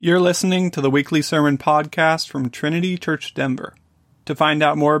You're listening to the weekly sermon podcast from Trinity Church Denver. To find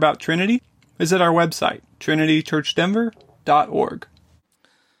out more about Trinity, visit our website, trinitychurchdenver.org.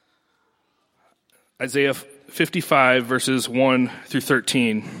 Isaiah 55, verses 1 through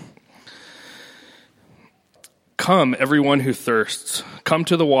 13. Come, everyone who thirsts, come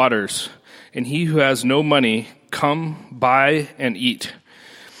to the waters, and he who has no money, come, buy and eat.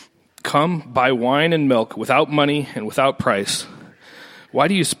 Come, buy wine and milk without money and without price. Why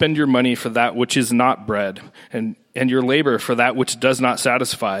do you spend your money for that which is not bread, and your labor for that which does not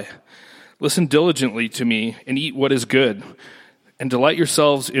satisfy? Listen diligently to me and eat what is good, and delight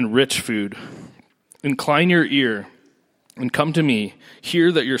yourselves in rich food. Incline your ear and come to me,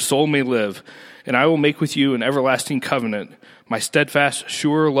 hear that your soul may live, and I will make with you an everlasting covenant, my steadfast,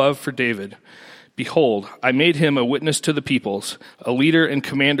 sure love for David. Behold, I made him a witness to the peoples, a leader and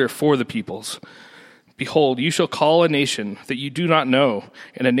commander for the peoples. Behold, you shall call a nation that you do not know,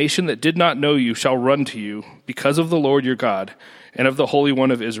 and a nation that did not know you shall run to you, because of the Lord your God, and of the Holy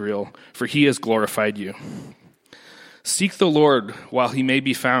One of Israel, for he has glorified you. Seek the Lord while he may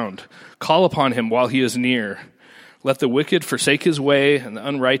be found. Call upon him while he is near. Let the wicked forsake his way, and the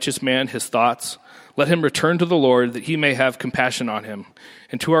unrighteous man his thoughts. Let him return to the Lord, that he may have compassion on him,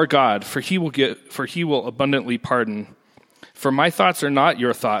 and to our God, for he will abundantly pardon. For my thoughts are not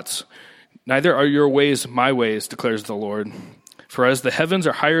your thoughts, neither are your ways my ways, declares the Lord. For as the heavens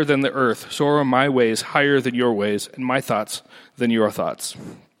are higher than the earth, so are my ways higher than your ways, and my thoughts than your thoughts.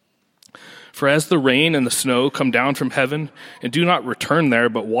 For as the rain and the snow come down from heaven, and do not return there,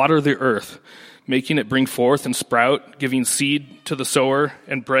 but water the earth, making it bring forth and sprout, giving seed to the sower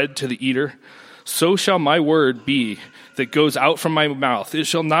and bread to the eater, so shall my word be that goes out from my mouth. It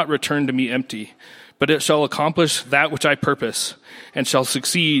shall not return to me empty, but it shall accomplish that which I purpose, and shall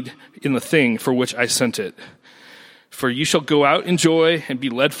succeed in the thing for which I sent it. For you shall go out in joy and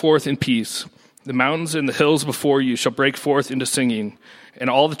be led forth in peace. The mountains and the hills before you shall break forth into singing, and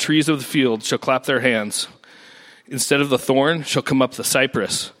all the trees of the field shall clap their hands. Instead of the thorn shall come up the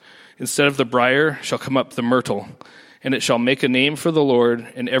cypress. Instead of the briar shall come up the myrtle. And it shall make a name for the Lord,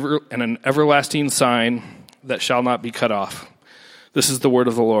 and an everlasting sign that shall not be cut off. This is the word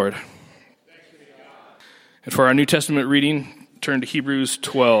of the Lord. And for our New Testament reading, turn to Hebrews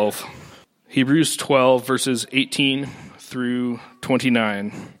 12. Hebrews 12, verses 18 through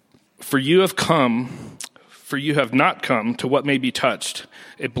 29. For you have not come to what may be touched,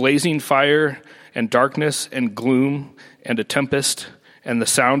 a blazing fire and darkness and gloom and a tempest and the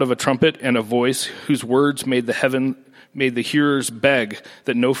sound of a trumpet and a voice whose words made the hearers beg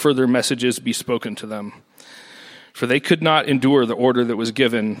that no further messages be spoken to them. For they could not endure the order that was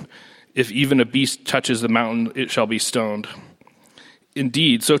given, if even a beast touches the mountain, it shall be stoned.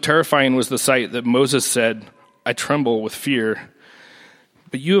 Indeed, so terrifying was the sight that Moses said, I tremble with fear.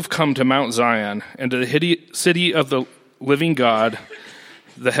 But you have come to Mount Zion, and to the city of the living God,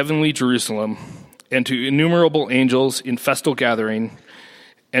 the heavenly Jerusalem, and to innumerable angels in festal gathering,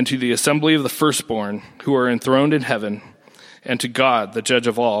 and to the assembly of the firstborn who are enthroned in heaven, and to God, the judge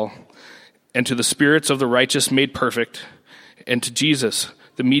of all, and to the spirits of the righteous made perfect, and to Jesus,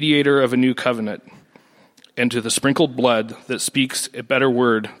 the mediator of a new covenant, and to the sprinkled blood that speaks a better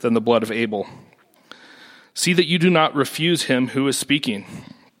word than the blood of Abel. See that you do not refuse him who is speaking.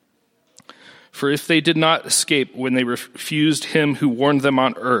 For if they did not escape when they refused him who warned them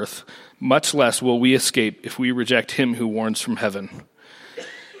on earth, much less will we escape if we reject him who warns from heaven.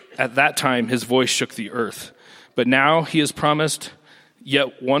 At that time his voice shook the earth, but now he has promised,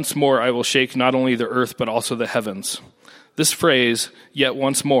 yet once more I will shake not only the earth but also the heavens. This phrase, yet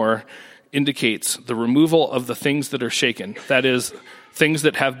once more, indicates the removal of the things that are shaken, that is, things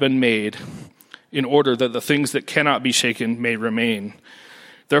that have been made, in order that the things that cannot be shaken may remain.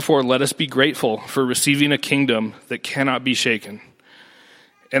 Therefore, let us be grateful for receiving a kingdom that cannot be shaken.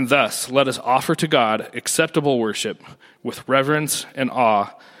 And thus, let us offer to God acceptable worship with reverence and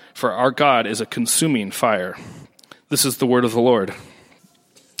awe, for our God is a consuming fire. This is the word of the Lord.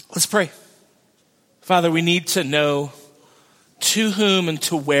 Let's pray. Father, we need to know to whom and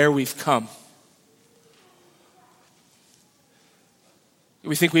to where we've come.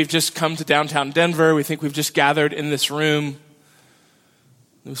 We think we've just come to downtown Denver. We think we've just gathered in this room,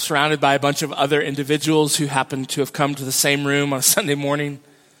 surrounded by a bunch of other individuals who happen to have come to the same room on a Sunday morning.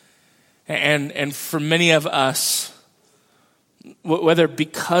 And for many of us, whether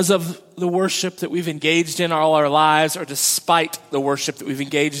because of the worship that we've engaged in all our lives or despite the worship that we've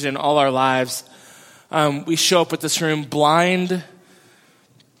engaged in all our lives, we show up at this room blind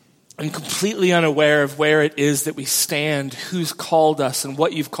and completely unaware of where it is that we stand, who's called us, and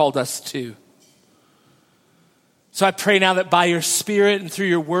what you've called us to. So I pray now that by your Spirit and through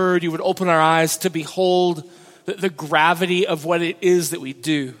your word, you would open our eyes to behold the gravity of what it is that we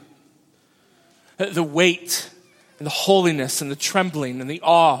do. The weight and the holiness and the trembling and the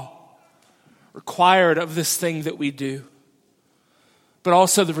awe required of this thing that we do. But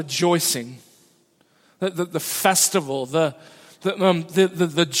also the rejoicing, the festival,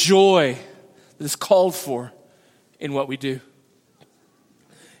 the joy that is called for in what we do.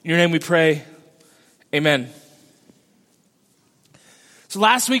 In your name we pray, amen. So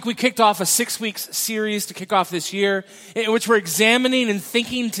last week we kicked off a 6-week series to kick off this year in which we're examining and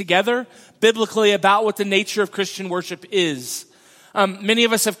thinking together biblically about what the nature of Christian worship is. Many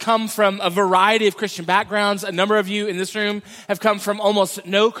of us have come from a variety of Christian backgrounds. A number of you in this room have come from almost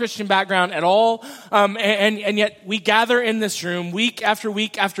no Christian background at all. And yet we gather in this room week after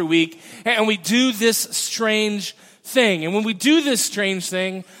week after week, and we do this strange thing. And when we do this strange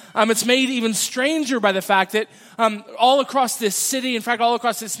thing, it's made even stranger by the fact that all across this city, in fact, all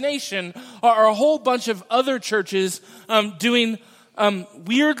across this nation, are a whole bunch of other churches doing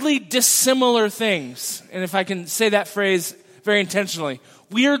weirdly dissimilar things. And if I can say that phrase very intentionally,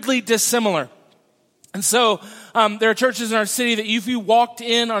 weirdly dissimilar. And so there are churches in our city that if you walked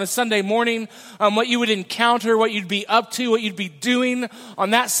in on a Sunday morning, what you would encounter, what you'd be up to, what you'd be doing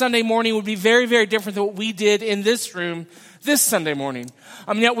on that Sunday morning would be very, very different than what we did in this room this Sunday morning.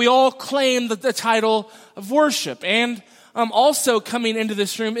 Yet we all claim the title of worship. And also coming into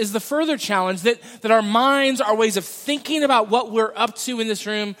this room is the further challenge that our minds, our ways of thinking about what we're up to in this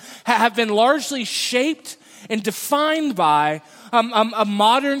room have been largely shaped and defined by a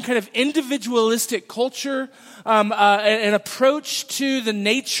modern kind of individualistic culture, an approach to the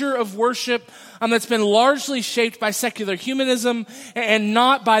nature of worship that's been largely shaped by secular humanism and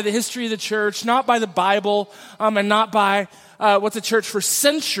not by the history of the church, not by the Bible, and not by what the church for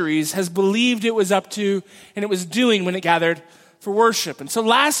centuries has believed it was up to and it was doing when it gathered for worship. And so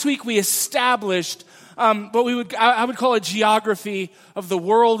last week we established what I would call a geography of the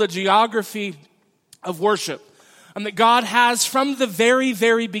world, a geography of worship. That God has, from the very,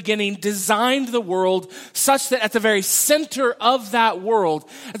 very beginning, designed the world such that at the very center of that world,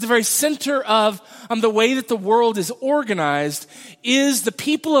 at the very center of the way that the world is organized, is the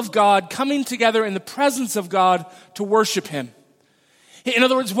people of God coming together in the presence of God to worship Him. In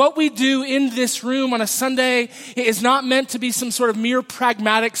other words, what we do in this room on a Sunday is not meant to be some sort of mere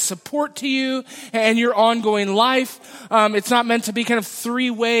pragmatic support to you and your ongoing life. It's not meant to be kind of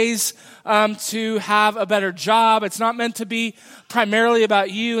 3 ways to have a better job. It's not meant to be primarily about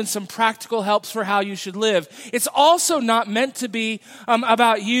you and some practical helps for how you should live. It's also not meant to be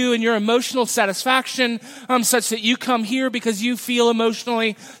about you and your emotional satisfaction, such that you come here because you feel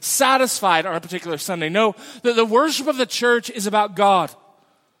emotionally satisfied on a particular Sunday. No, the worship of the church is about God.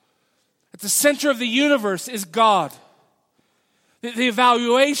 At the center of the universe is God. The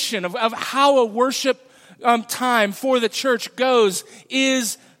evaluation of how a worship time for the church goes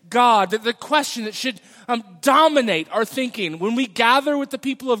is God. The question that should dominate our thinking when we gather with the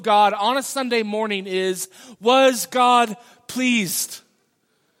people of God on a Sunday morning is, was God pleased?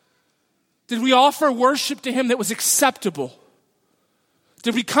 Did we offer worship to Him that was acceptable?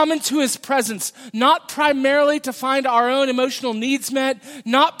 Did we come into His presence not primarily to find our own emotional needs met,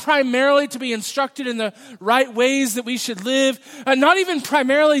 not primarily to be instructed in the right ways that we should live, not even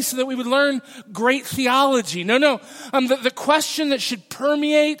primarily so that we would learn great theology. No. The question that should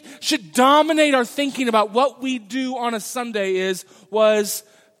permeate, should dominate our thinking about what we do on a Sunday is, was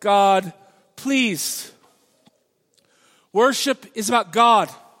God pleased? Worship is about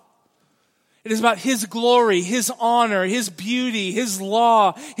God. It is about His glory, His honor, His beauty, His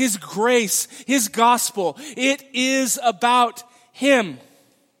law, His grace, His gospel. It is about Him.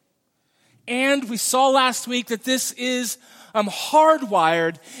 And we saw last week that this is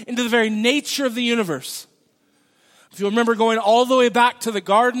hardwired into the very nature of the universe. If you remember going all the way back to the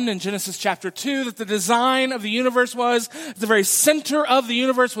garden in Genesis chapter 2, that the design of the universe was, at the very center of the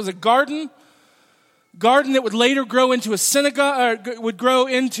universe was a garden that would later grow into a synagogue, or would grow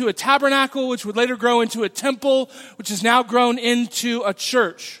into a tabernacle, which would later grow into a temple, which has now grown into a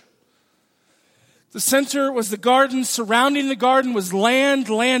church. The center was the garden. Surrounding the garden was land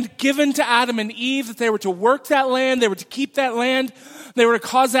given to Adam and Eve, that they were to work that land, they were to keep that land, they were to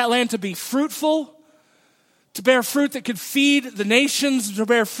cause that land to be fruitful, to bear fruit that could feed the nations, to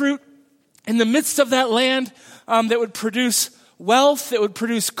bear fruit in the midst of that land that would produce wealth, that would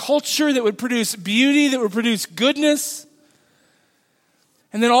produce culture, that would produce beauty, that would produce goodness.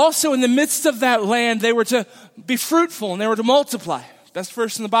 And then also in the midst of that land, they were to be fruitful and they were to multiply. Best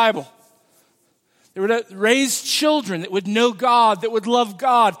verse in the Bible. They were to raise children that would know God, that would love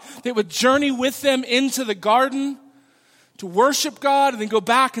God, that would journey with them into the garden to worship God and then go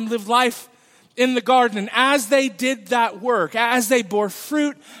back and live life in the garden. And as they did that work, as they bore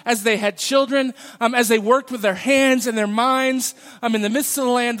fruit, as they had children, as they worked with their hands and their minds in the midst of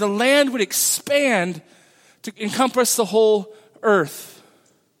the land would expand to encompass the whole earth.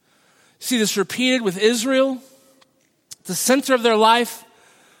 See this repeated with Israel. The center of their life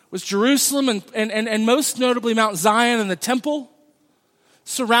was Jerusalem and most notably Mount Zion and the temple.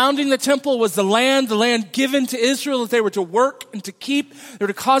 Surrounding the temple was the land given to Israel that they were to work and to keep. They were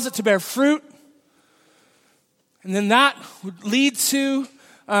to cause it to bear fruit. And then that would lead to,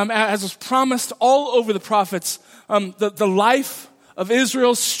 as was promised all over the prophets, the life of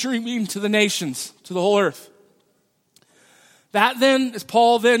Israel streaming to the nations, to the whole earth. That then, as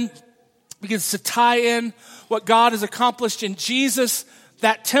Paul then begins to tie in what God has accomplished in Jesus,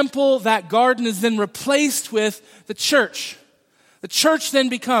 that temple, that garden is then replaced with the church. The church then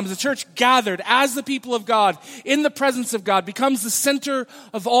becomes, the church gathered as the people of God in the presence of God becomes the center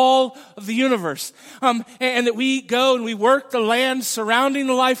of all of the universe. And that we go and we work the land surrounding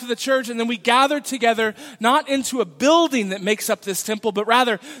the life of the church, and then we gather together not into a building that makes up this temple, but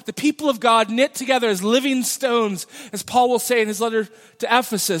rather the people of God knit together as living stones, as Paul will say in his letter to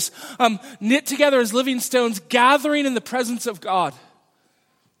Ephesus, knit together as living stones, gathering in the presence of God.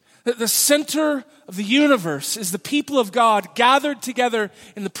 The center of the universe is the people of God gathered together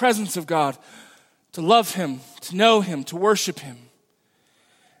in the presence of God to love Him, to know Him, to worship Him.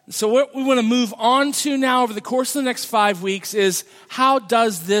 And so what we want to move on to now over the course of the next 5 weeks is, how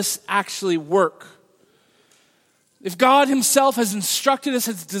does this actually work? If God Himself has instructed us,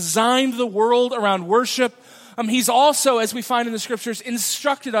 has designed the world around worship, He's also, as we find in the Scriptures,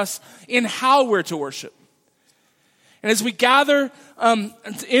 instructed us in how we're to worship. And as we gather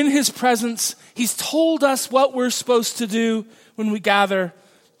in His presence, He's told us what we're supposed to do when we gather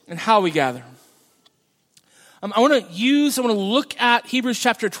and how we gather. I want to look at Hebrews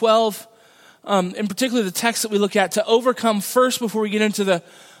chapter 12, in particular the text that we look at, to overcome first before we get into the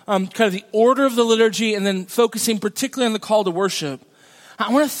kind of the order of the liturgy, and then focusing particularly on the call to worship.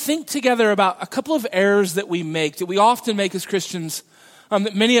 I want to think together about a couple of errors that we make, that we often make as Christians,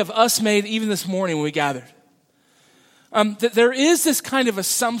 that many of us made even this morning when we gathered. That there is this kind of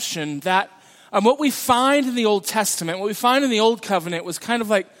assumption that what we find in the Old Testament, what we find in the Old Covenant was kind of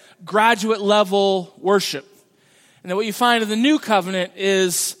like graduate level worship. And that what you find in the New Covenant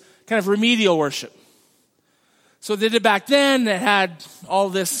is kind of remedial worship. So what they did back then, it had all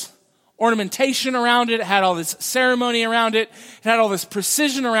this ornamentation around it, it had all this ceremony around it, it had all this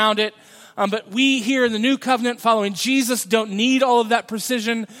precision around it. But we here in the New Covenant following Jesus don't need all of that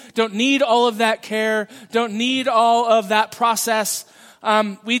precision, don't need all of that care, don't need all of that process.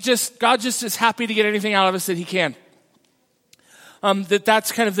 God just is happy to get anything out of us that He can.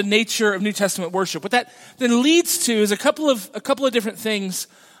 That's kind of the nature of New Testament worship. What that then leads to is a couple of different things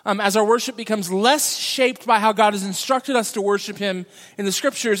as our worship becomes less shaped by how God has instructed us to worship Him in the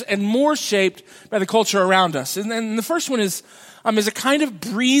Scriptures and more shaped by the culture around us. And then the first one is a kind of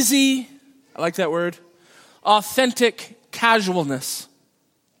breezy, I like that word, authentic casualness.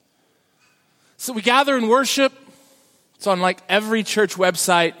 So we gather and worship. It's on like every church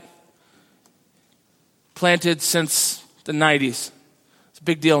website planted since the 90s. It's a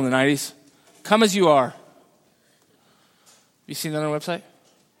big deal in the 90s. Come as you are. Have you seen that on our website?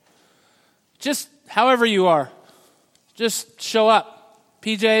 Just however you are. Just show up.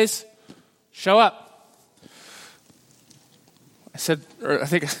 PJs, show up. I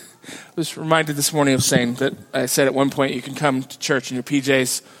think I was reminded this morning of saying that I said at one point you can come to church in your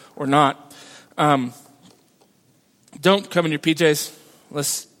PJs or not. Don't come in your PJs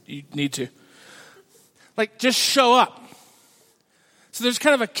unless you need to. Like, just show up. So there's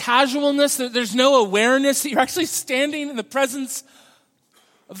kind of a casualness. There's no awareness that you're actually standing in the presence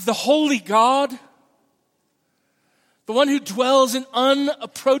of the holy God, the one who dwells in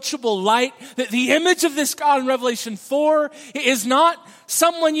unapproachable light. That the image of this God in Revelation 4 is not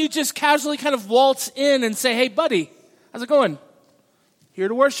someone you just casually kind of waltz in and say, hey, buddy, how's it going? Here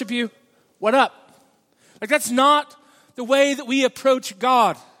to worship you. What up? Like, that's not the way that we approach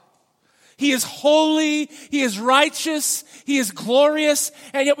God. He is holy, He is righteous, He is glorious,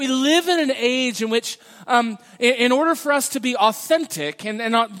 and yet we live in an age in which, in order for us to be authentic,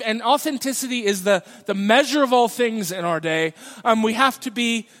 and authenticity is the measure of all things in our day, we have to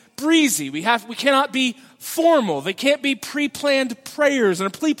be breezy. We cannot be formal. They can't be pre-planned prayers and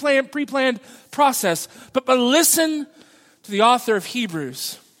a pre-planned process. But listen to the author of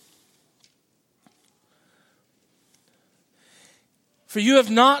Hebrews. For you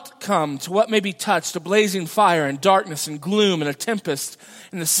have not come to what may be touched, a blazing fire and darkness and gloom and a tempest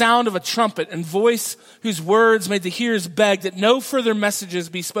and the sound of a trumpet and voice whose words made the hearers beg that no further messages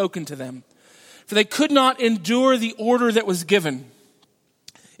be spoken to them. For they could not endure the order that was given.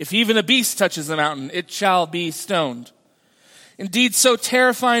 If even a beast touches the mountain, it shall be stoned. Indeed, so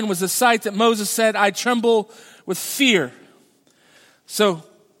terrifying was the sight that Moses said, I tremble with fear. So,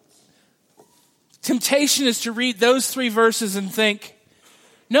 temptation is to read those 3 verses and think,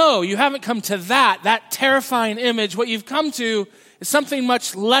 no, you haven't come to that terrifying image. What you've come to is something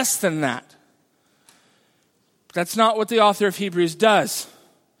much less than that. But that's not what the author of Hebrews does.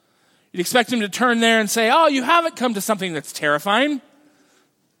 You'd expect him to turn there and say, oh, you haven't come to something that's terrifying.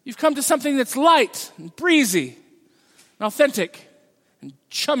 You've come to something that's light and breezy and authentic and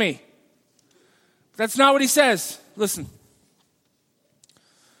chummy. But that's not what he says. Listen.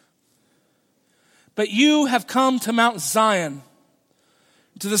 But you have come to Mount Zion,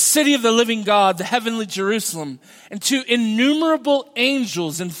 to the city of the living God, the heavenly Jerusalem, and to innumerable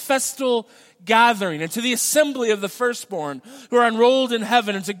angels in festal gathering, and to the assembly of the firstborn who are enrolled in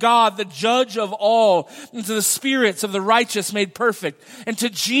heaven, and to God, the judge of all, and to the spirits of the righteous made perfect, and to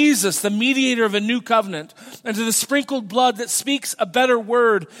Jesus, the mediator of a new covenant, and to the sprinkled blood that speaks a better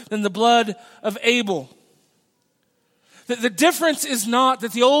word than the blood of Abel. The difference is not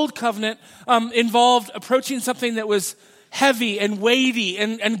that the old covenant involved approaching something that was heavy and weighty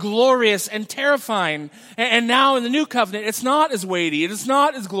and glorious and terrifying. And now in the new covenant, it's not as weighty. It is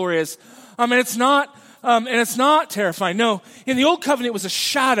not as glorious. And it's not terrifying. No, in the old covenant, it was a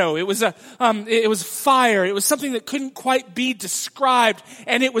shadow. It was fire. It was something that couldn't quite be described,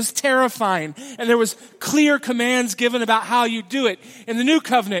 and it was terrifying. And there was clear commands given about how you do it. In the new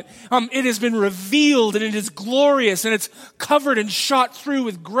covenant, it has been revealed, and it is glorious, and it's covered and shot through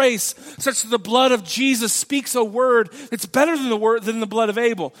with grace, such that the blood of Jesus speaks a word that's better than the blood of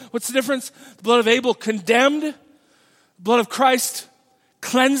Abel. What's the difference? The blood of Abel condemned. The blood of Christ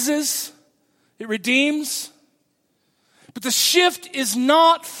cleanses. It redeems. But the shift is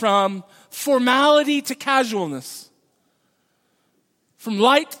not from formality to casualness. From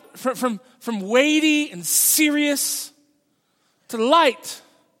weighty and serious to light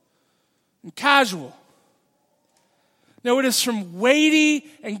and casual. No, it is from weighty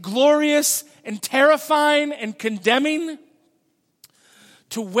and glorious and terrifying and condemning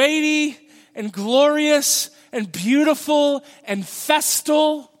to weighty and glorious and beautiful and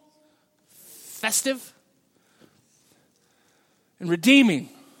festive and redeeming.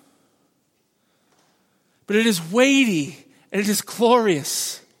 But it is weighty and it is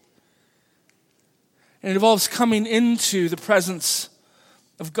glorious. And it involves coming into the presence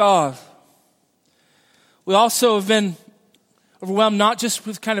of God. We also have been overwhelmed not just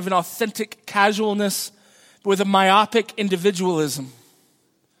with kind of an authentic casualness, but with a myopic individualism.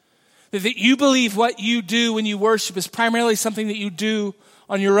 That you believe what you do when you worship is primarily something that you do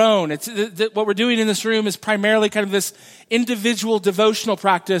on your own. It's what we're doing in this room is primarily kind of this individual devotional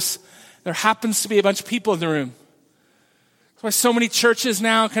practice. There happens to be a bunch of people in the room. That's why so many churches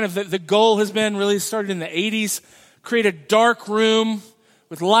now, kind of the goal has been, really started in the 80s, create a dark room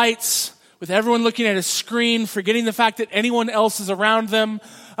with lights, with everyone looking at a screen, forgetting the fact that anyone else is around them,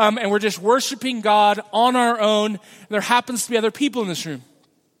 and we're just worshiping God on our own. And there happens to be other people in this room.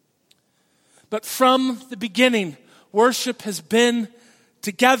 But from the beginning, worship has been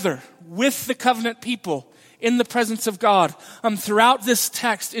together with the covenant people in the presence of God. Throughout this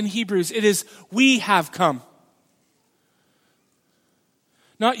text in Hebrews, it is we have come.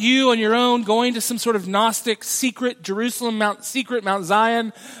 Not you on your own going to some sort of Gnostic secret Mount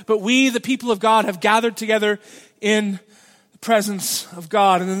Zion, but we, the people of God, have gathered together in the presence of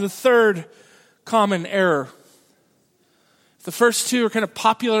God. And then the third common error. The first two are kind of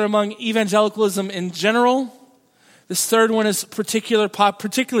popular among evangelicalism in general. This third one is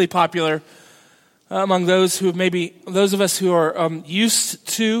particularly popular among those of us who are used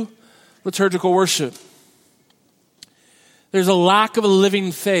to liturgical worship. There's a lack of a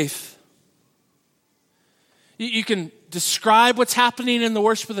living faith. You can describe what's happening in the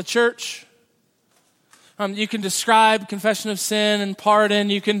worship of the church. You can describe confession of sin and pardon.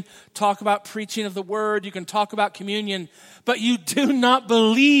 You can talk about preaching of the word. You can talk about communion. But you do not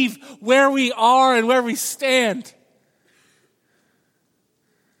believe where we are and where we stand.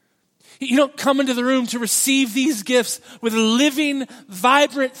 You don't come into the room to receive these gifts with a living,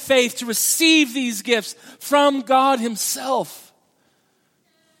 vibrant faith, to receive these gifts from God himself.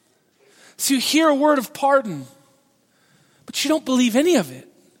 So you hear a word of pardon, but you don't believe any of it.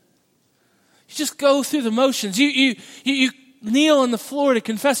 You just go through the motions. You kneel on the floor to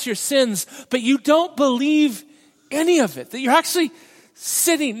confess your sins, but you don't believe any of it. That you're actually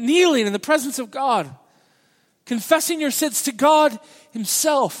sitting, kneeling in the presence of God, confessing your sins to God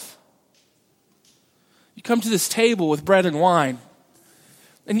himself. You come to this table with bread and wine,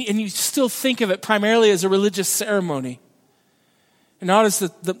 and you still think of it primarily as a religious ceremony, and not as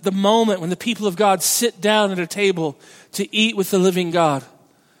the moment when the people of God sit down at a table to eat with the living God,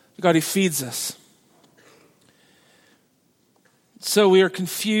 the God who feeds us. So we are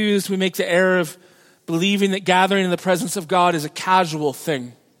confused. We make the error of believing that gathering in the presence of God is a casual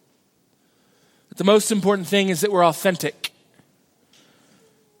thing. But the most important thing is that we're authentic.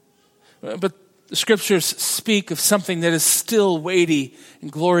 But the scriptures speak of something that is still weighty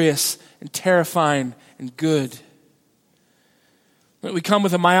and glorious and terrifying and good. We come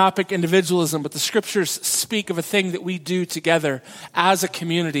with a myopic individualism, but the scriptures speak of a thing that we do together as a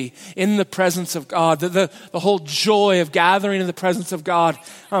community in the presence of God. The whole joy of gathering in the presence of God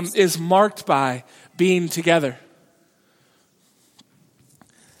is marked by being together.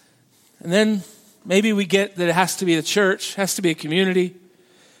 And then maybe we get that it has to be the church, has to be a community.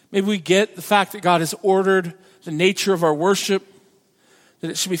 Maybe we get the fact that God has ordered the nature of our worship,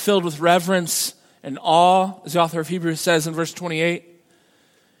 that it should be filled with reverence and awe, as the author of Hebrews says in verse 28.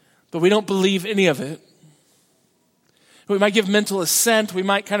 But we don't believe any of it. We might give mental assent. We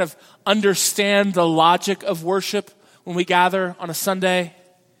might kind of understand the logic of worship when we gather on a Sunday.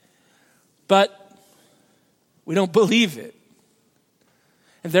 But we don't believe it.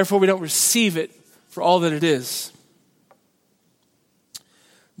 And therefore we don't receive it for all that it is.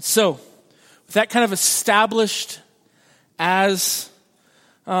 So, with that kind of established as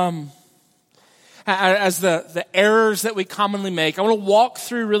the errors that we commonly make, I want to walk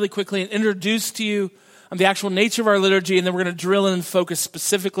through really quickly and introduce to you the actual nature of our liturgy, and then we're going to drill in and focus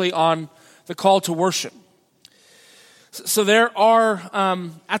specifically on the call to worship. So there are,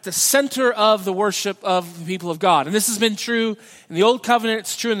 at the center of the worship of the people of God, and this has been true in the Old Covenant,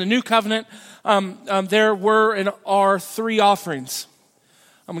 it's true in the New Covenant, there were and are three offerings.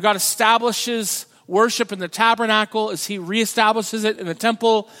 God establishes worship in the tabernacle as he reestablishes it in the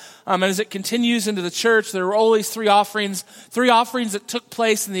temple. And as it continues into the church, there were always three offerings that took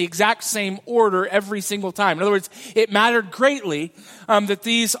place in the exact same order every single time. In other words, it mattered greatly that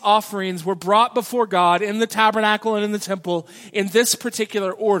these offerings were brought before God in the tabernacle and in the temple in this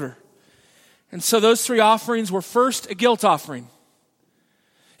particular order. And so those three offerings were first a guilt offering.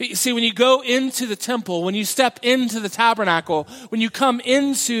 You see, when you go into the temple, when you step into the tabernacle, when you come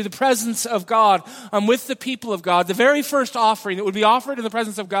into the presence of God with the people of God, the very first offering that would be offered in the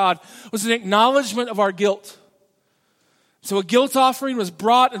presence of God was an acknowledgement of our guilt. So a guilt offering was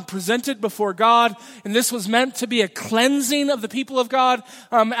brought and presented before God, and this was meant to be a cleansing of the people of God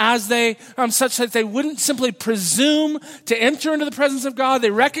as they, such that they wouldn't simply presume to enter into the presence of God. They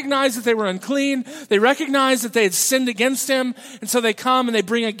recognized that they were unclean. They recognized that they had sinned against him, and so they come and they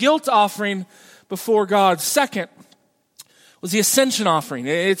bring a guilt offering before God. Second was the ascension offering.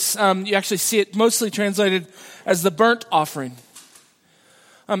 It's you actually see it mostly translated as the burnt offering.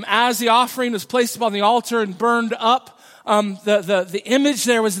 As the offering was placed upon the altar and burned up, the image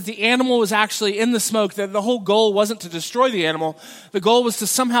there was that the animal was actually in the smoke. That the whole goal wasn't to destroy the animal. The goal was to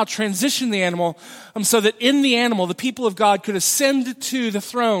somehow transition the animal so that in the animal, the people of God could ascend to the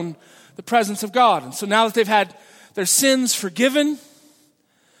throne, the presence of God. And so now that they've had their sins forgiven,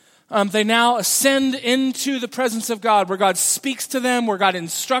 they now ascend into the presence of God, where God speaks to them, where God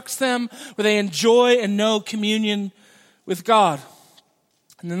instructs them, where they enjoy and know communion with God.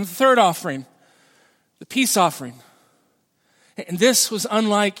 And then the third offering, the peace offering. And this was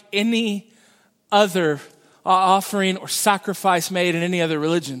unlike any other offering or sacrifice made in any other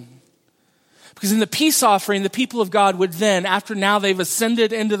religion. Because in the peace offering, the people of God would then, after now they've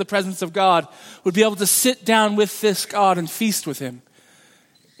ascended into the presence of God, would be able to sit down with this God and feast with him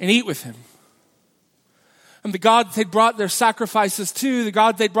and eat with him. And the God they'd brought their sacrifices to, the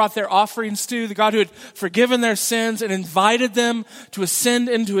God they'd brought their offerings to, the God who had forgiven their sins and invited them to ascend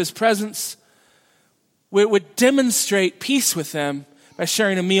into his presence, would demonstrate peace with them by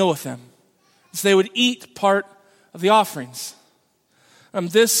sharing a meal with them. So they would eat part of the offerings.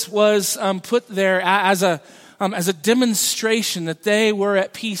 This was put there as a demonstration that they were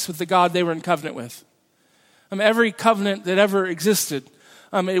at peace with the God they were in covenant with. Every covenant that ever existed,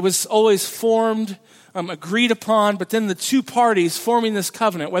 it was always formed, agreed upon, but then the two parties forming this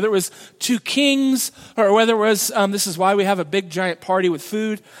covenant, whether it was two kings or whether it was, this is why we have a big giant party with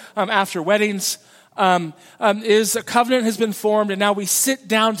food after weddings, is a covenant has been formed, and now we sit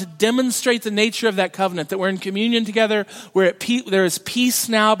down to demonstrate the nature of that covenant, that we're in communion together, there is peace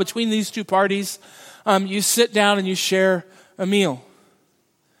now between these two parties. You sit down and you share a meal.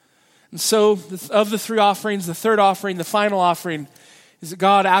 And so of the three offerings, the third offering, the final offering, is that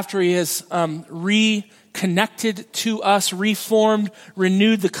God, after he has reconnected to us, reformed,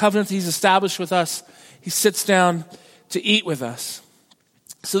 renewed the covenant that he's established with us, he sits down to eat with us.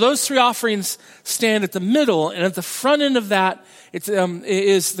 So those three offerings stand at the middle, and at the front end of that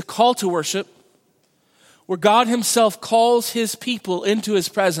is the call to worship, where God himself calls his people into his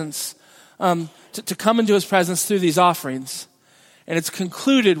presence, to come into his presence through these offerings. And it's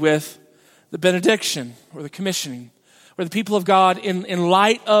concluded with the benediction, or the commissioning, where the people of God, in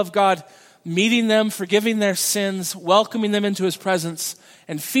light of God meeting them, forgiving their sins, welcoming them into his presence,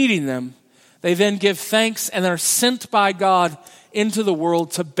 and feeding them, they then give thanks and are sent by God into the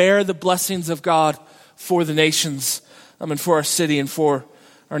world to bear the blessings of God for the nations, and for our city and for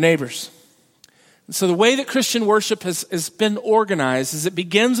our neighbors. And so the way that Christian worship has been organized is it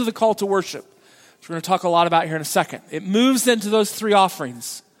begins with a call to worship, which we're going to talk a lot about here in a second. It moves into those three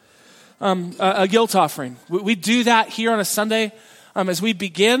offerings. A guilt offering. We do that here on a Sunday as we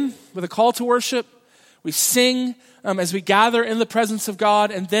begin with a call to worship. We sing as we gather in the presence of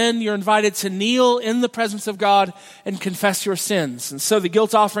God, and then you're invited to kneel in the presence of God and confess your sins. And so the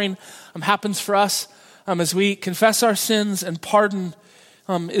guilt offering happens for us as we confess our sins, and pardon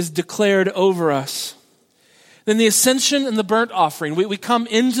is declared over us. Then the ascension and the burnt offering. We come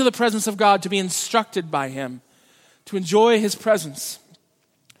into the presence of God to be instructed by him, to enjoy his presence.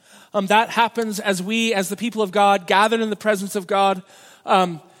 That happens as we, as the people of God, gathered in the presence of God,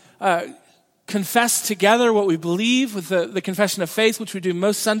 confess together what we believe with the confession of faith, which we do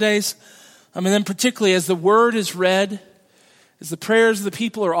most Sundays. And then particularly as the word is read, as the prayers of the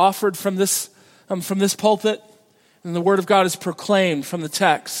people are offered from this pulpit, and the word of God is proclaimed from the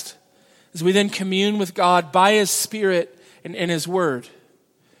text, as we then commune with God by his Spirit and in his word.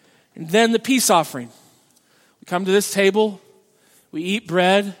 And then the peace offering. We come to this table, we eat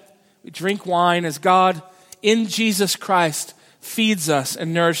bread, we drink wine as God in Jesus Christ feeds us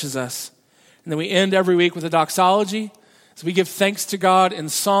and nourishes us. And then we end every week with a doxology as we give thanks to God in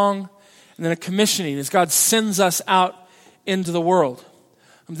song, and then a commissioning as God sends us out into the world.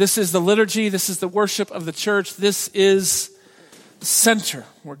 This is the liturgy, this is the worship of the church, this is the center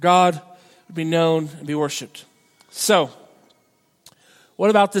where God would be known and be worshiped. So, what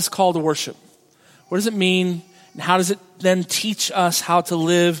about this call to worship? What does it mean, and how does it then teach us how to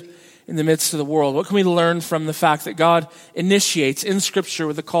live in the midst of the world? What can we learn from the fact that God initiates in Scripture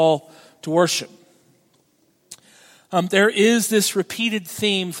with a call to worship? There is this repeated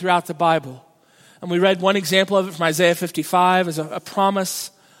theme throughout the Bible. And we read one example of it from Isaiah 55 as a promise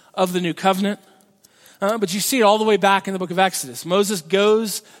of the new covenant. But you see it all the way back in the book of Exodus. Moses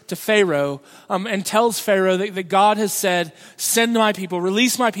goes to Pharaoh and tells Pharaoh that God has said, send my people,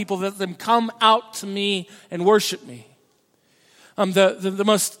 release my people, let them come out to me and worship me. The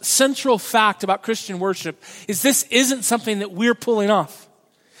most central fact about Christian worship is this isn't something that we're pulling off.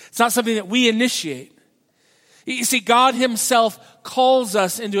 It's not something that we initiate. You see, God himself calls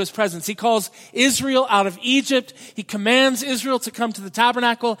us into his presence. He calls Israel out of Egypt. He commands Israel to come to the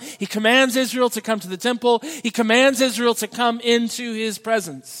tabernacle. He commands Israel to come to the temple. He commands Israel to come into his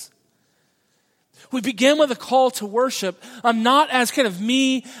presence. We begin with a call to worship. Not as kind of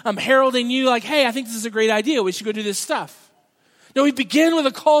me heralding you like, hey, I think this is a great idea. We should go do this stuff. No, we begin with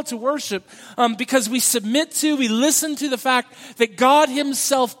a call to worship because we listen to the fact that God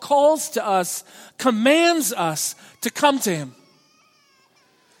himself calls to us, commands us to come to him.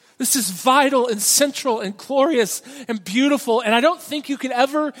 This is vital and central and glorious and beautiful, and I don't think you can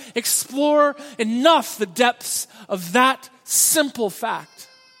ever explore enough the depths of that simple fact.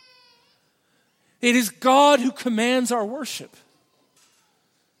 It is God who commands our worship.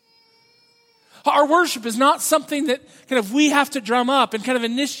 Our worship is not something that kind of we have to drum up and kind of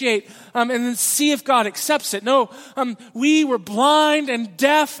initiate and then see if God accepts it. No, we were blind and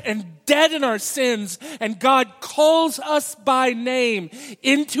deaf and dead in our sins, and God calls us by name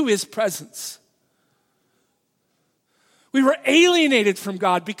into his presence. We were alienated from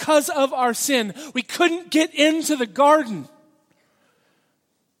God because of our sin. We couldn't get into the garden.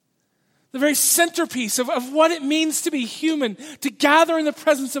 The very centerpiece of what it means to be human, to gather in the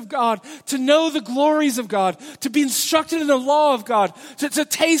presence of God, to know the glories of God, to be instructed in the law of God, to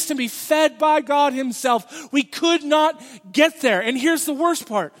taste and be fed by God himself. We could not get there. And here's the worst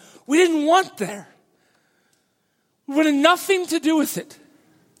part. We didn't want there. We wanted nothing to do with it.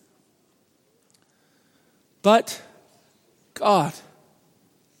 But God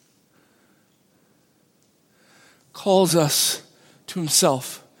calls us to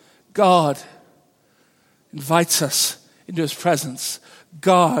himself. God invites us into his presence.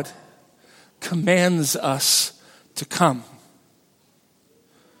 God commands us to come.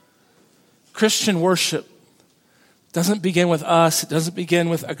 Christian worship It doesn't begin with us. It doesn't begin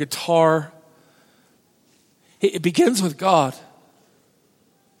with a guitar. It begins with God.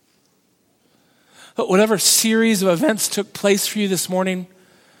 But whatever series of events took place for you this morning,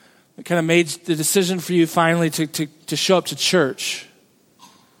 it kind of made the decision for you finally to show up to church.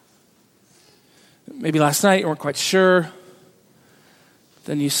 Maybe last night you weren't quite sure.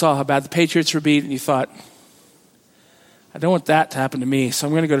 Then you saw how bad the Patriots were beat and you thought, I don't want that to happen to me, so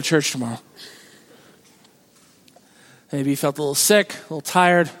I'm going to go to church tomorrow. Maybe you felt a little sick, a little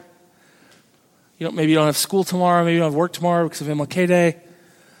tired. Maybe you don't have school tomorrow, maybe you don't have work tomorrow because of MLK Day.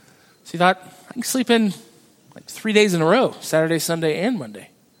 So you thought, I can sleep in like 3 days in a row, Saturday, Sunday, and Monday.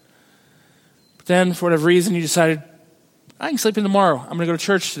 But then, for whatever reason, you decided, I can sleep in tomorrow. I'm going to go to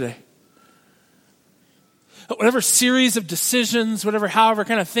church today. Whatever series of decisions, however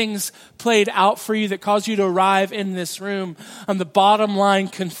kind of things played out for you that caused you to arrive in this room, the bottom line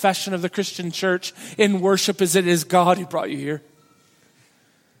confession of the Christian church in worship is it is God who brought you here.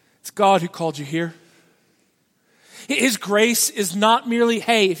 It's God who called you here. His grace is not merely,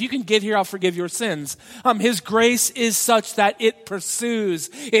 hey, if you can get here, I'll forgive your sins. His grace is such that it pursues,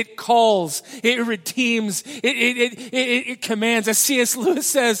 it calls, it redeems, it commands. As C.S. Lewis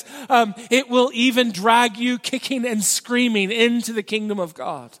says, it will even drag you kicking and screaming into the kingdom of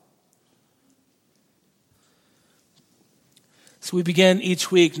God. So we begin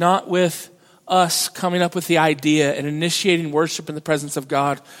each week not with us coming up with the idea and initiating worship in the presence of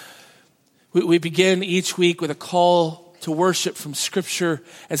God. We begin each week with a call to worship from Scripture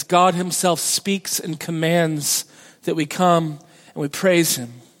as God himself speaks and commands that we come and we praise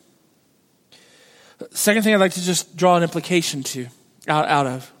him. Second thing I'd like to just draw an implication out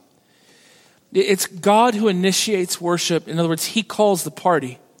of. It's God who initiates worship. In other words, he calls the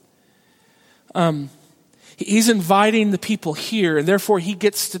party. He's inviting the people here, and therefore he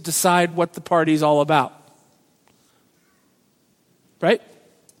gets to decide what the party's all about. Right?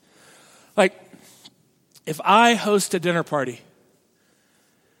 Like, if I host a dinner party,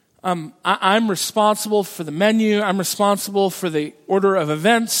 I'm responsible for the menu. I'm responsible for the order of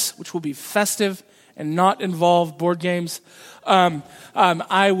events, which will be festive and not involve board games. I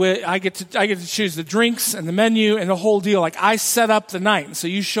get to choose the drinks and the menu and the whole deal. Like, I set up the night. And so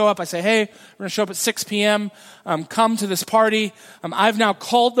you show up. I say, hey, we're going to show up at 6 p.m. Come to this party. I've now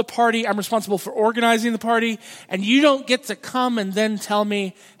called the party. I'm responsible for organizing the party. And you don't get to come and then tell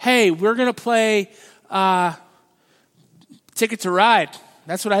me, hey, we're going to play Ticket to Ride.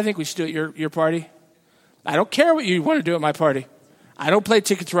 That's what I think we should do at your party. I don't care what you want to do at my party. I don't play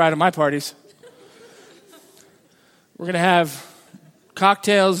Ticket to Ride at my parties. We're going to have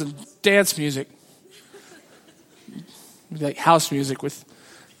cocktails and dance music. Like house music with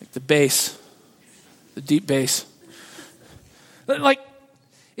like the bass, the deep bass. Like,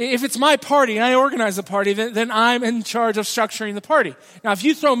 if it's my party and I organize the party, then I'm in charge of structuring the party. Now, if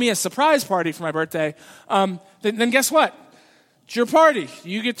you throw me a surprise party for my birthday, then guess what? It's your party.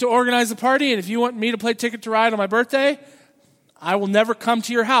 You get to organize the party, and if you want me to play Ticket to Ride on my birthday, I will never come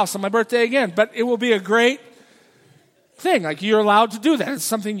to your house on my birthday again. But it will be a great thing. Like, you're allowed to do that. It's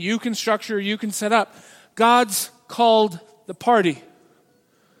something you can structure, you can set up. God's called the party.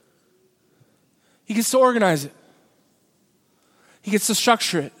 He gets to organize it. He gets to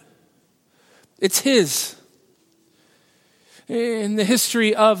structure it. It's his. In the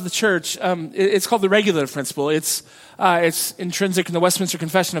history of the church, it's called the regulative principle. It's intrinsic in the Westminster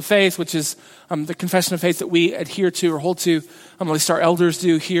Confession of Faith, which is the confession of faith that we adhere to or hold to, at least our elders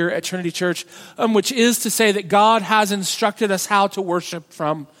do here at Trinity Church, which is to say that God has instructed us how to worship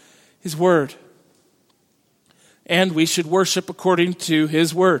from his word. And we should worship according to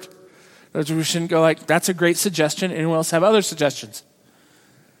his word. We shouldn't go like, that's a great suggestion. Anyone else have other suggestions?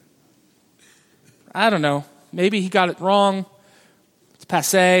 I don't know. Maybe he got it wrong. It's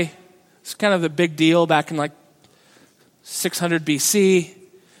passé. It's kind of the big deal back in like 600 BC.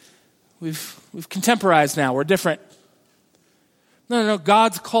 We've contemporized now. We're different. No.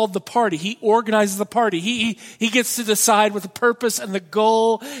 God's called the party. He organizes the party. He gets to decide what the purpose and the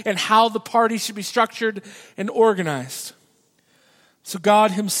goal and how the party should be structured and organized. So God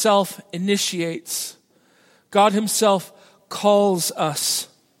himself initiates. God himself calls us.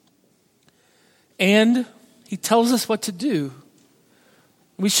 And he tells us what to do.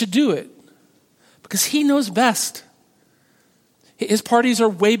 We should do it because he knows best. His parties are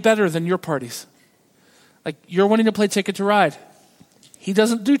way better than your parties. Like, you're wanting to play Ticket to Ride. He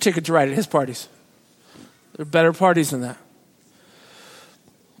doesn't do Ticket to Ride at his parties. There are better parties than that.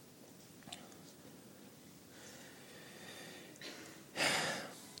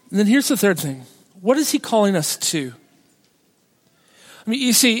 And then here's the third thing. What is he calling us to? I mean,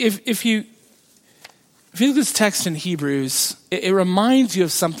 you see, if If you look at this text in Hebrews, it reminds you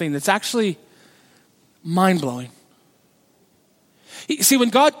of something that's actually mind-blowing. You see, when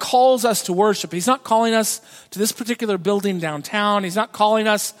God calls us to worship, he's not calling us to this particular building downtown. He's not calling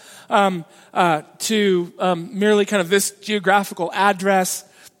us to merely kind of this geographical address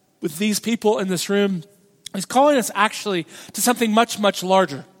with these people in this room. He's calling us actually to something much, much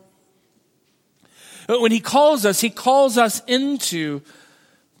larger. When he calls us into,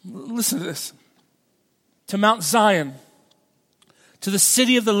 listen to this, to Mount Zion, to the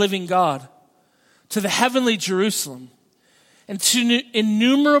city of the living God, to the heavenly Jerusalem, and to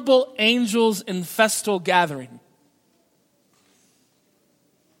innumerable angels in festal gathering.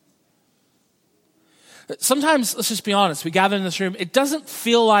 Sometimes, let's just be honest, we gather in this room, it doesn't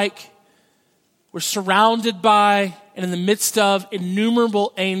feel like we're surrounded by and in the midst of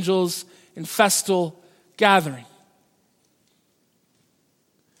innumerable angels in festal gathering.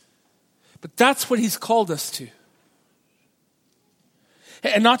 But that's what he's called us to.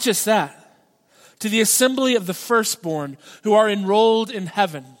 And not just that, to the assembly of the firstborn who are enrolled in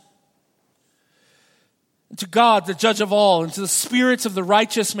heaven. And to God, the judge of all, and to the spirits of the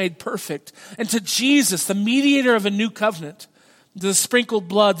righteous made perfect, and to Jesus, the mediator of a new covenant, the sprinkled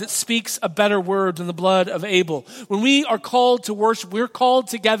blood that speaks a better word than the blood of Abel. When we are called to worship, we're called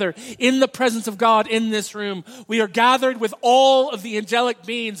together in the presence of God in this room. We are gathered with all of the angelic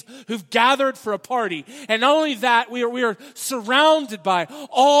beings who've gathered for a party. And not only that, we are surrounded by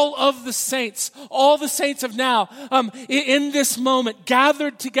all of the saints. All the saints of now, in this moment,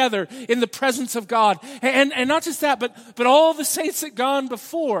 gathered together in the presence of God. And not just that, but all the saints that gone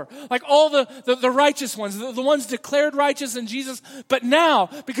before, like all the righteous ones, the ones declared righteous in Jesus. But now,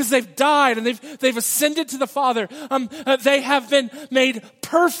 because they've died and they've ascended to the Father, they have been made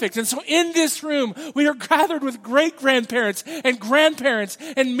perfect. And so in this room, we are gathered with great-grandparents and grandparents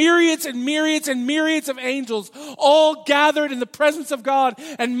and myriads and myriads and myriads of angels, all gathered in the presence of God.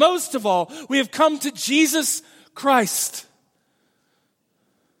 And most of all, we have come to Jesus Christ,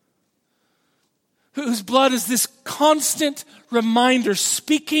 whose blood is this constant reminder,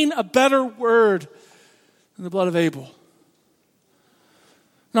 speaking a better word than the blood of Abel.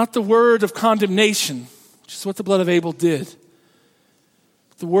 Not the word of condemnation, which is what the blood of Abel did.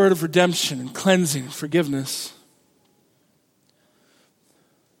 But the word of redemption and cleansing and forgiveness.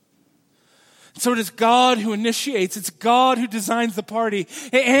 So it is God who initiates. It's God who designs the party.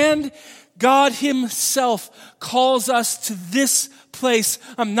 And God himself calls us to this place,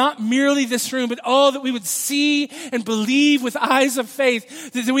 not merely this room, but all that we would see and believe with eyes of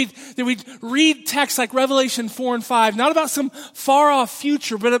faith, that we'd read texts like Revelation 4 and 5, not about some far-off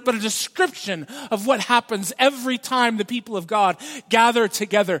future, but a description of what happens every time the people of God gather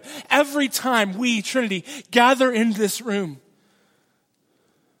together, every time we, Trinity, gather in this room.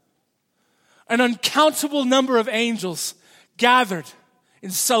 An uncountable number of angels gathered in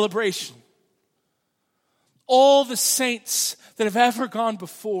celebration. All the saints that have ever gone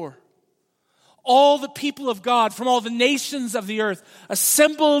before. All the people of God from all the nations of the earth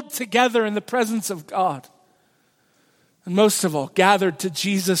assembled together in the presence of God. And most of all, gathered to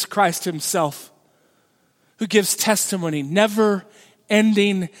Jesus Christ himself, who gives testimony,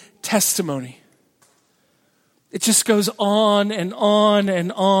 never-ending testimony. It just goes on and on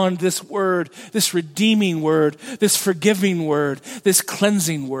and on, this word, this redeeming word, this forgiving word, this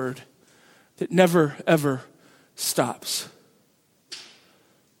cleansing word that never, ever stops.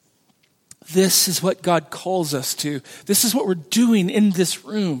 This is what God calls us to. This is what we're doing in this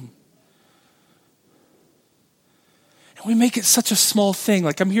room. And we make it such a small thing.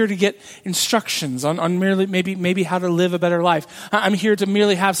 Like, I'm here to get instructions on merely maybe how to live a better life. I'm here to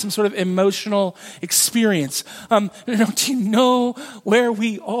merely have some sort of emotional experience. Do you know where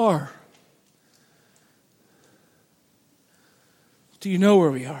we are? Do you know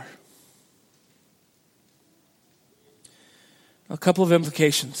where we are? A couple of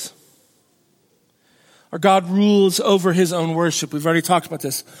implications. Our God rules over his own worship. We've already talked about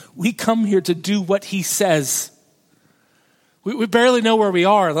this. We come here to do what he says. We barely know where we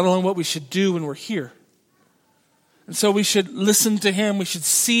are, let alone what we should do when we're here. And so we should listen to him. We should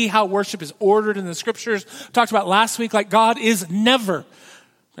see how worship is ordered in the scriptures. We talked about last week, like God is never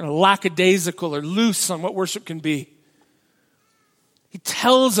lackadaisical or loose on what worship can be. He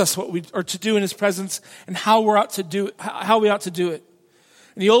tells us what we are to do in his presence and how we ought to do it.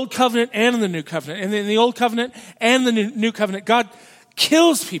 In the old covenant and in the new covenant. And in the old covenant and the new covenant, God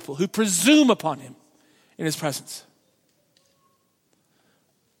kills people who presume upon him in his presence.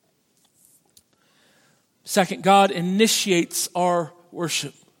 Second, God initiates our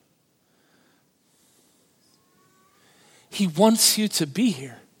worship. He wants you to be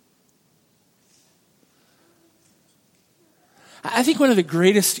here. I think one of the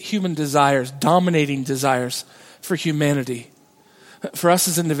greatest human desires, dominating desires for humanity, for us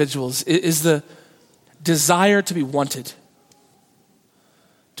as individuals, is the desire to be wanted,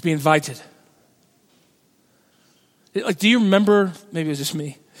 to be invited. Like, do you remember, maybe it was just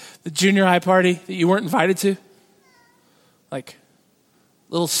me, the junior high party that you weren't invited to? Like,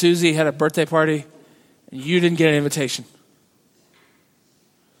 little Susie had a birthday party and you didn't get an invitation.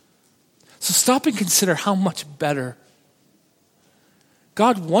 So stop and consider how much better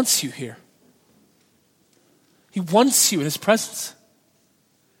God wants you here. He wants you in his presence.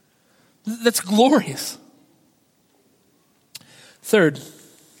 That's glorious. Third,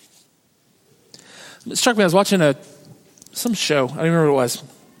 it struck me, I was watching some show. I don't even remember what it was.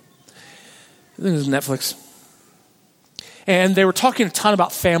 I think it was Netflix. And they were talking a ton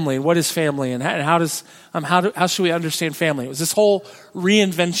about family and what is family and how should we understand family. It was this whole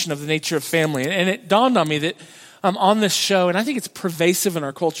reinvention of the nature of family. And it dawned on me that on this show, and I think it's pervasive in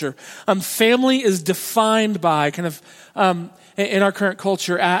our culture, family is defined by in our current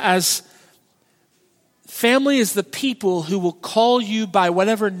culture as family is the people who will call you by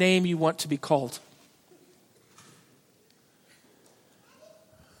whatever name you want to be called.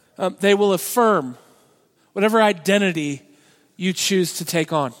 They will affirm whatever identity you choose to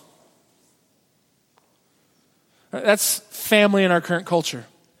take on. That's family in our current culture.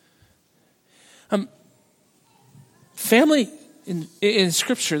 Family in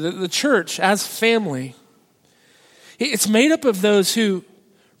Scripture, the church as family, it's made up of those who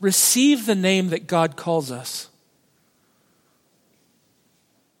receive the name that God calls us.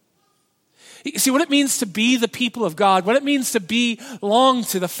 You see, what it means to be the people of God, what it means to belong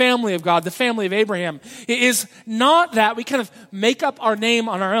to the family of God, the family of Abraham, is not that we kind of make up our name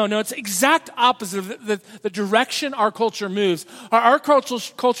on our own. No, it's the exact opposite of the direction our culture moves. Our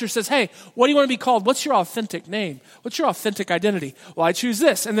culture says, hey, what do you want to be called? What's your authentic name? What's your authentic identity? Well, I choose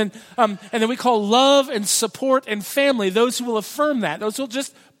this. And then we call love and support and family those who will affirm that, those who will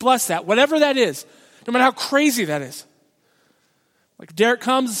just bless that, whatever that is, no matter how crazy that is. Like Derek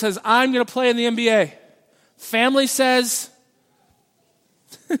comes and says, I'm going to play in the NBA. Family says,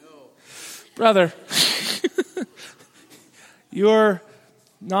 no. Brother, you're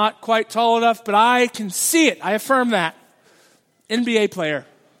not quite tall enough, but I can see it. I affirm that. NBA player.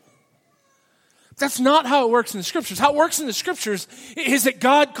 That's not how it works in the Scriptures. How it works in the Scriptures is that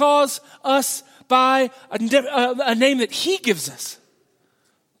God calls us by a name that he gives us.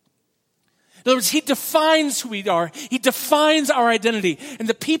 In other words, he defines who we are. He defines our identity. And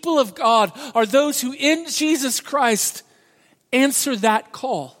the people of God are those who in Jesus Christ answer that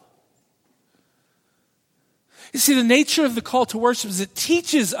call. You see, the nature of the call to worship is it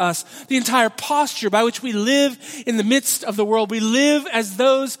teaches us the entire posture by which we live in the midst of the world. We live as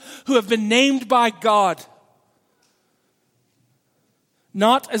those who have been named by God,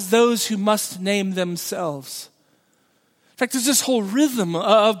 not as those who must name themselves. In fact, there's this whole rhythm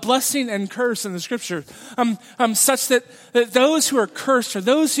of blessing and curse in the Scripture, such that those who are cursed are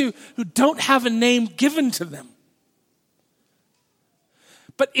those who don't have a name given to them.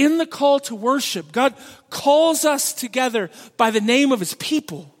 But in the call to worship, God calls us together by the name of his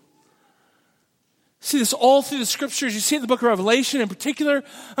people. See this all through the Scriptures. You see it in the book of Revelation in particular,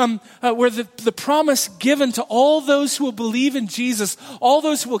 where the promise given to all those who will believe in Jesus, all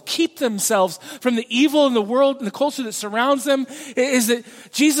those who will keep themselves from the evil in the world and the culture that surrounds them, is that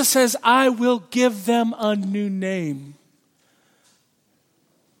Jesus says, I will give them a new name.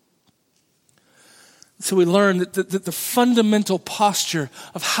 So we learn that the fundamental posture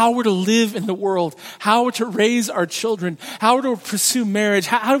of how we're to live in the world, how we're to raise our children, how we're to pursue marriage,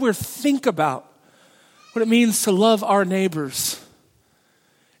 how we're to think about what it means to love our neighbors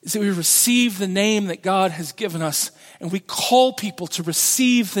is that we receive the name that God has given us, and we call people to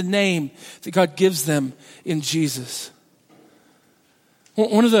receive the name that God gives them in Jesus.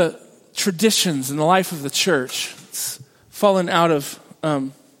 One of the traditions in the life of the church, it's fallen out of,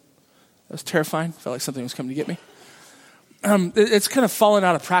 that was terrifying. Felt like something was coming to get me. It's kind of fallen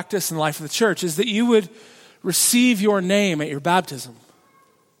out of practice in the life of the church, is that you would receive your name at your baptism.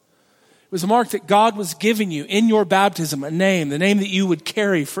 It was a mark that God was giving you in your baptism, a name, the name that you would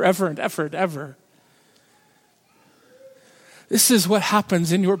carry forever and ever and ever. This is what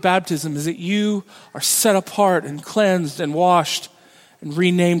happens in your baptism, is that you are set apart and cleansed and washed and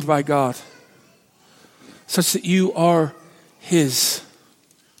renamed by God, such that you are his.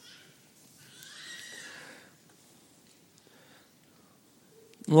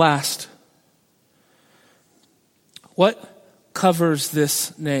 Last, what covers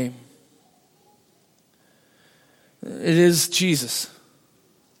this name? It is Jesus.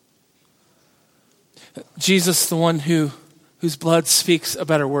 Jesus, the one who whose blood speaks a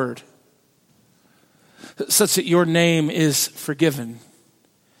better word, such that your name is forgiven.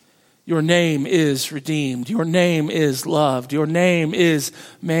 Your name is redeemed. Your name is loved. Your name is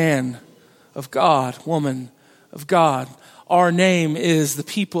man of God, woman of God. Our name is the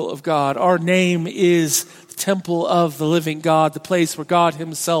people of God. Our name is the temple of the living God, the place where God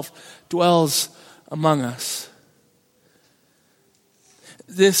himself dwells among us.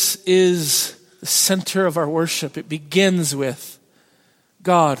 This is the center of our worship. It begins with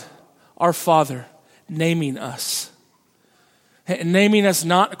God, our Father, naming us. And naming us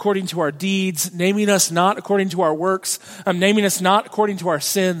not according to our deeds, naming us not according to our works, naming us not according to our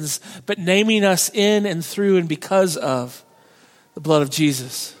sins, but naming us in and through and because of the blood of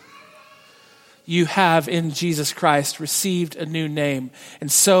Jesus. You have in Jesus Christ received a new name.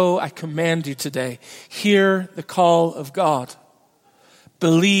 And so I command you today, hear the call of God.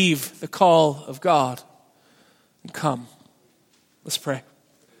 Believe the call of God. And come. Let's pray.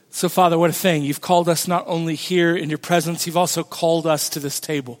 So, Father, what a thing. You've called us not only here in your presence, you've also called us to this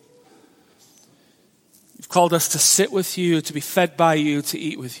table. You've called us to sit with you, to be fed by you, to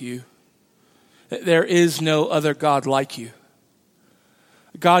eat with you. There is no other God like you.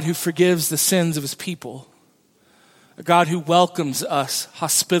 A God who forgives the sins of his people. A God who welcomes us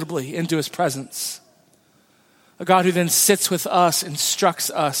hospitably into his presence. A God who then sits with us, instructs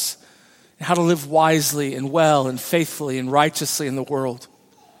us in how to live wisely and well and faithfully and righteously in the world.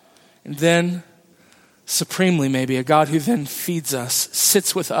 And then, supremely maybe, a God who then feeds us,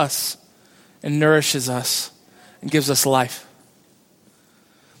 sits with us, and nourishes us, and gives us life.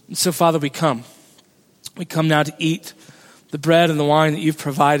 And so, Father, we come. We come now to eat the bread and the wine that you've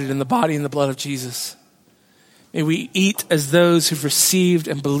provided in the body and the blood of Jesus. May we eat as those who've received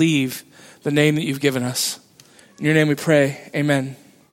and believe the name that you've given us. In your name we pray, amen.